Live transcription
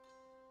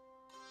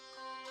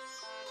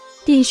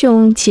弟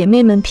兄姐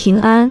妹们平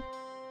安。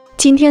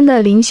今天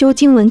的灵修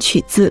经文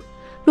取自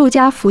路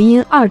加福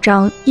音2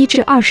章1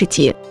至20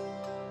节。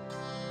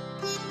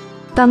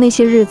当那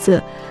些日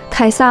子，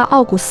凯撒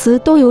奥古斯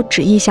都有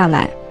旨意下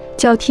来，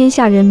叫天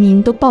下人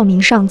民都报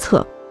名上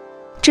册。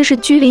这是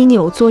居里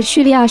纽做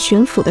叙利亚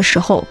巡抚的时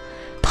候，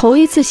头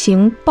一次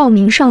行报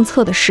名上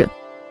册的事。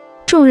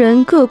众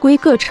人各归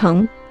各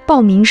城，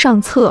报名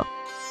上册。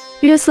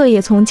约瑟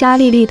也从加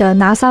利利的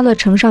拿撒勒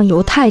城上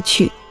犹太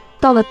去，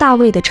到了大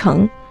卫的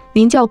城，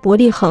名叫伯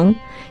利恒，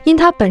因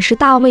他本是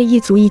大卫一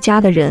族一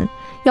家的人，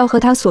要和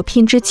他所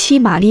聘之妻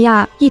玛利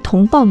亚一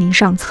同报名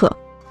上册。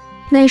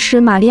那时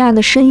玛利亚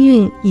的身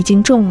孕已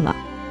经重了。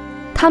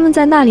他们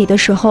在那里的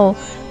时候，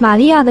玛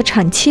利亚的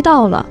产期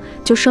到了，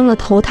就生了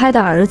头胎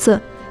的儿子，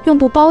用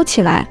布包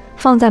起来，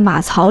放在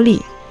马槽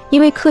里，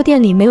因为客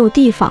店里没有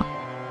地方。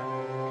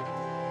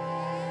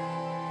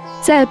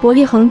在伯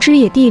利恒之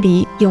野地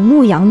里有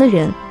牧羊的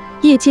人，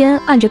夜间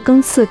按着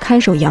更次看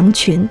守羊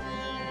群。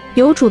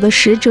有主的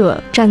使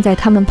者站在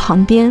他们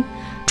旁边，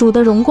主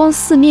的荣光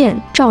四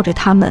面照着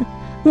他们，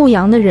牧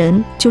羊的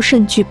人就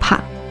甚惧怕。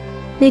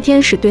那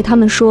天使对他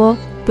们说：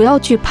不要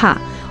惧怕，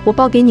我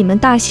报给你们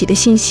大喜的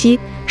信息，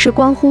是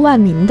关乎万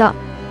民的。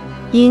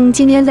因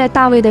今天在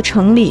大卫的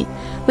城里，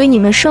为你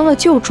们生了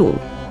救主，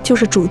就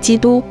是主基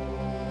督。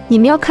你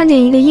们要看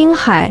见一个婴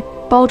孩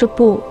包着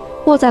布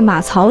卧在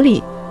马槽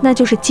里，那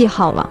就是记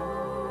号了。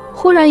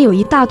忽然有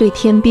一大队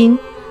天兵，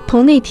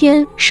同那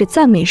天使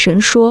赞美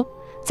神说：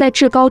在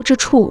至高之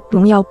处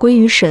荣耀归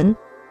于神，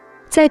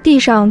在地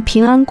上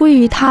平安归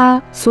于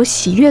他所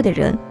喜悦的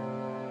人。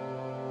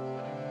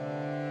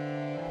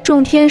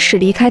众天使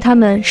离开他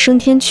们升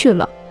天去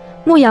了。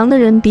牧羊的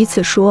人彼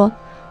此说：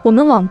我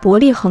们往伯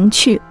利恒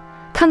去，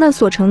看那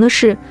所成的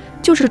事，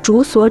就是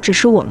主所指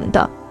示我们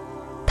的。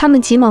他们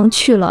急忙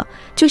去了，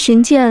就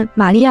寻见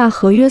玛利亚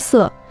和约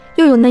瑟，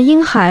又有那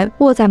婴孩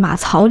卧在马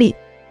槽里。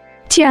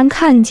既然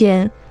看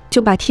见，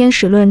就把天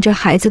使论这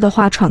孩子的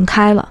话传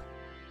开了。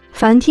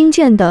凡听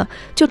见的，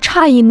就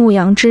诧异牧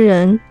羊之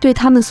人对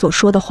他们所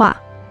说的话。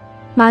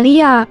玛利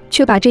亚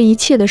却把这一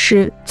切的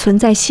事存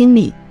在心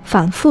里，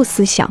反复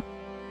思想。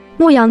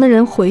牧羊的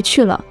人回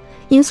去了，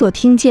因所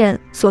听见、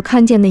所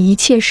看见的一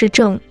切是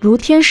正如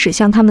天使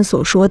向他们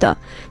所说的，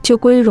就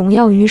归荣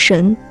耀于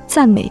神，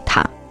赞美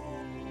他。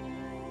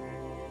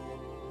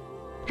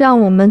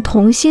让我们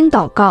同心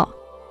祷告。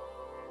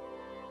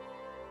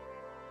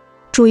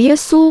主耶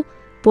稣，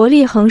伯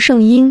利恒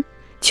圣婴，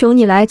求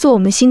你来做我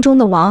们心中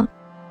的王。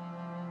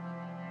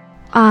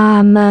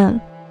阿们。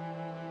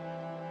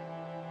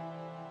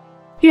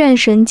愿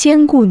神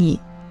坚固你，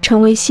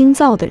成为新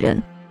造的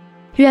人。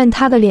愿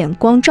他的脸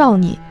光照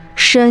你，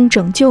施恩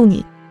拯救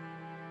你。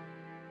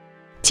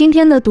今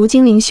天的读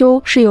经灵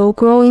修是由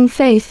Growing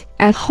Faith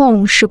at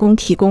Home 事工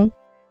提供。